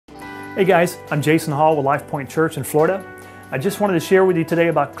Hey guys, I'm Jason Hall with Life Point Church in Florida. I just wanted to share with you today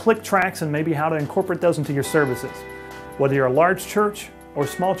about click tracks and maybe how to incorporate those into your services. Whether you're a large church or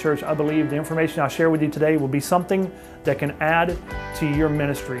small church, I believe the information I'll share with you today will be something that can add to your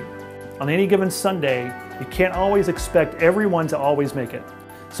ministry. On any given Sunday, you can't always expect everyone to always make it.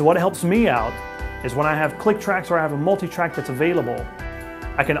 So what helps me out is when I have click tracks or I have a multi-track that's available,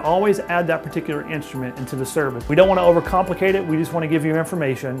 I can always add that particular instrument into the service. We don't want to overcomplicate it, we just want to give you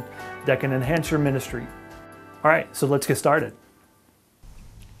information that can enhance your ministry. All right, so let's get started.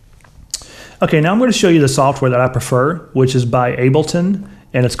 Okay, now I'm going to show you the software that I prefer, which is by Ableton,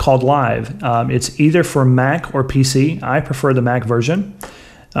 and it's called Live. It's either for Mac or PC. I prefer the Mac version.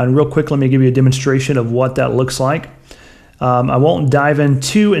 And real quick, let me give you a demonstration of what that looks like. I won't dive in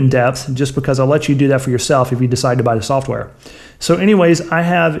too in depth just because I'll let you do that for yourself if you decide to buy the software. So anyways, I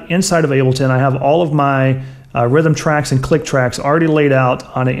have inside of Ableton, I have all of my rhythm tracks and click tracks already laid out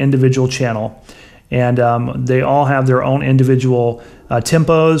on an individual channel. And they all have their own individual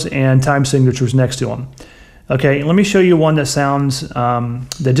tempos and time signatures next to them. Okay, let me show you one that sounds,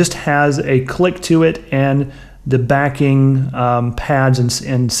 that just has a click to it and the backing pads and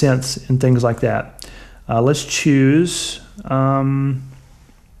synths and things like that. Let's choose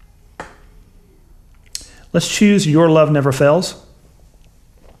Your Love Never Fails.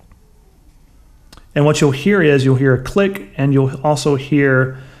 And what you'll hear is you'll hear a click and you'll also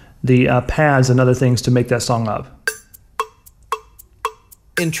hear the pads and other things to make that song up.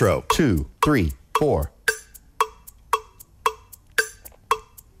 Intro 2, 3, 4.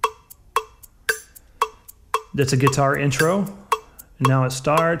 That's a guitar intro. And now it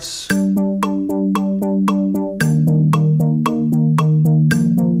starts.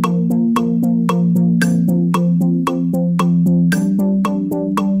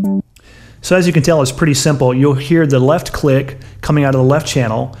 So as you can tell, it's pretty simple. You'll hear the left click coming out of the left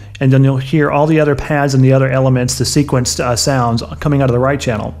channel, and then you'll hear all the other pads and the other elements, the sequenced sounds coming out of the right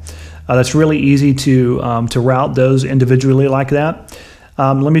channel. That's really easy to route those individually like that.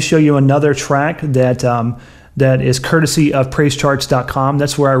 Let me show you another track that is courtesy of praisecharts.com.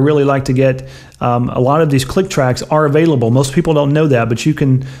 That's where I really like to get a lot of these click tracks are available. Most people don't know that, but you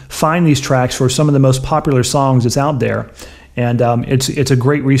can find these tracks for some of the most popular songs that's out there. And it's a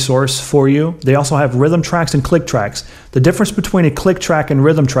great resource for you. They also have rhythm tracks and click tracks. The difference between a click track and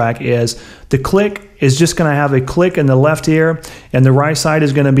rhythm track is the click is just going to have a click in the left ear, and the right side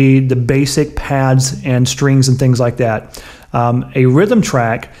is going to be the basic pads and strings and things like that. A rhythm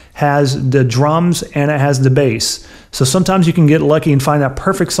track has the drums and it has the bass. So sometimes you can get lucky and find that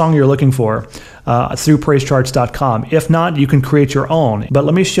perfect song you're looking for through praisecharts.com. If not, you can create your own. But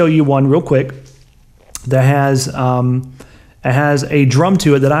let me show you one real quick that has it has a drum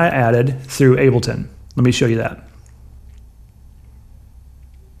to it that I added through Ableton. Let me show you that.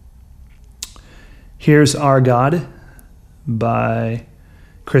 Here's Our God by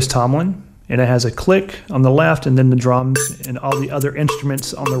Chris Tomlin. And it has a click on the left and then the drums and all the other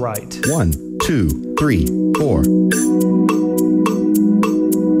instruments on the right. 1, 2, 3, 4.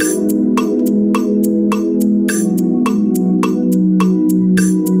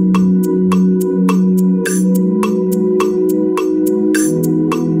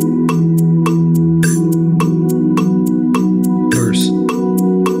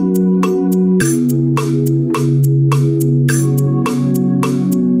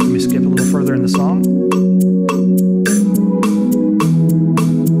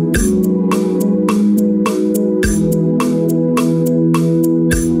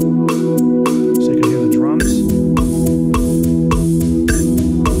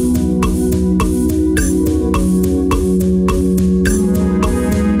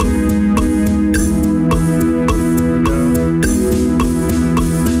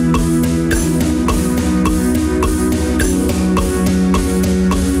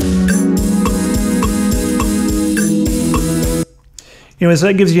 Anyways,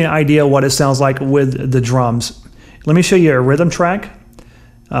 that gives you an idea what it sounds like with the drums. Let me show you a rhythm track.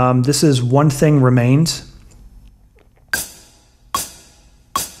 This is One Thing Remains.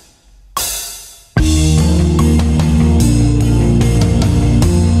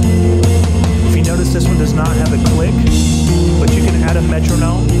 If you notice, this one does not have a click, but you can add a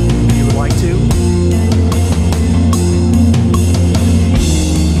metronome if you would like to.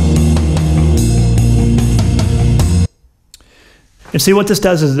 And see what this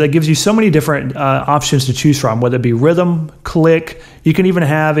does is that gives you so many different options to choose from, whether it be rhythm, click. You can even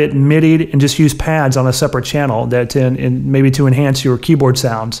have it MIDI'd and just use pads on a separate channel that maybe to enhance your keyboard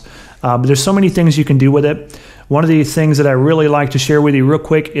sounds. But there's so many things you can do with it. One of the things that I really like to share with you real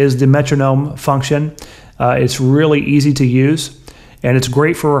quick is the metronome function. It's really easy to use. and it's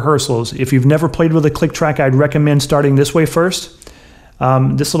great for rehearsals. If you've never played with a click track, I'd recommend starting this way first.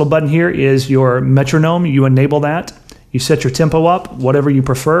 This little button here is your metronome. You enable that. You set your tempo up, whatever you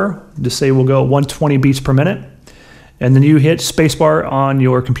prefer. Just say we'll go 120 beats per minute. And then you hit spacebar on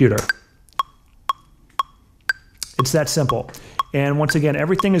your computer. It's that simple. And once again,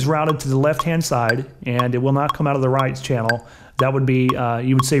 everything is routed to the left-hand side, and it will not come out of the right channel. That would be,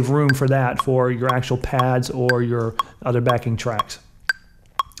 you would save room for that for your actual pads or your other backing tracks.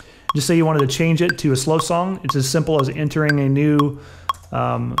 Just say you wanted to change it to a slow song. It's as simple as entering a new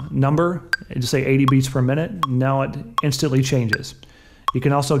number, just say 80 beats per minute. Now it instantly changes. You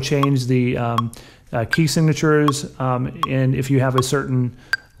can also change the key signatures, and if you have a certain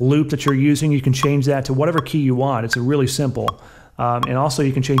loop that you're using, you can change that to whatever key you want. It's really simple. And also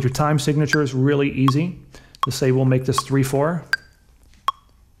you can change your time signatures really easy. Let's say we'll make this 3/4.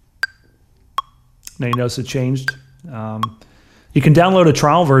 Now you notice it changed. You can download a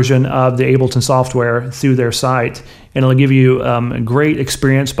trial version of the Ableton software through their site, and it'll give you a great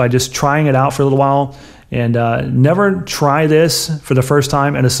experience by just trying it out for a little while. And never try this for the first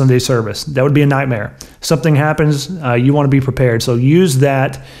time in a Sunday service. That would be a nightmare. Something happens, you want to be prepared. So use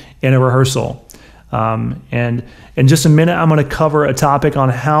that in a rehearsal. And in just a minute, I'm going to cover a topic on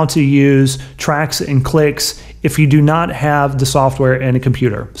how to use tracks and clicks if you do not have the software and a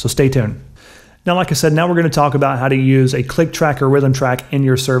computer. So stay tuned. Now, like I said, now we're going to talk about how to use a click track or rhythm track in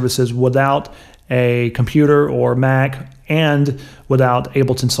your services without a computer or Mac and without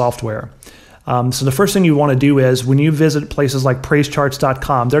Ableton software. So the first thing you want to do is when you visit places like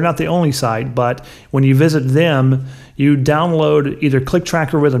praisecharts.com, they're not the only site, but when you visit them, you download either click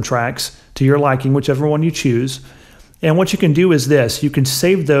track or rhythm tracks to your liking, whichever one you choose. And what you can do is this, you can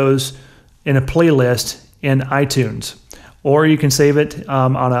save those in a playlist in iTunes, or you can save it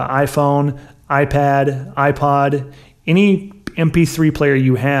on an iPhone, iPad, iPod, any MP3 player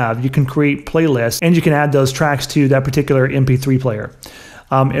you have. You can create playlists and you can add those tracks to that particular MP3 player.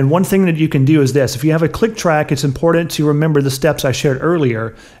 And one thing that you can do is this. If you have a click track, it's important to remember the steps I shared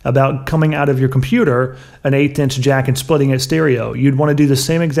earlier about coming out of your computer, an 1/8" jack, and splitting it stereo. You'd want to do the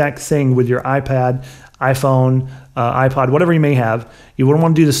same exact thing with your iPad, iPhone, iPod, whatever you may have. You would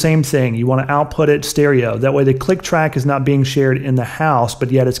want to do the same thing. You want to output it stereo. That way the click track is not being shared in the house,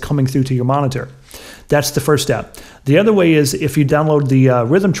 but yet it's coming through to your monitor. That's the first step. The other way is if you download the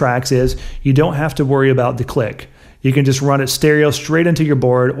rhythm tracks is you don't have to worry about the click. You can just run it stereo straight into your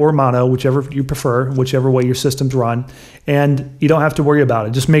board or mono, whichever you prefer, whichever way your systems run, and you don't have to worry about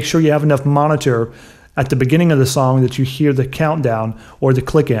it. Just make sure you have enough monitor at the beginning of the song that you hear the countdown or the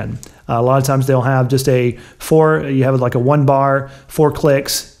click in. A lot of times they'll have just you have like a 1 bar, 4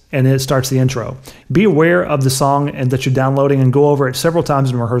 clicks, and then it starts the intro. Be aware of the song and that you're downloading and go over it several times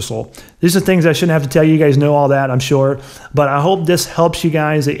in rehearsal. These are things I shouldn't have to tell you. You guys know all that, I'm sure. But I hope this helps you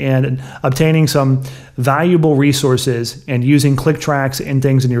guys in obtaining some valuable resources and using click tracks and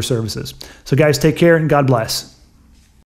things in your services. So guys, take care and God bless.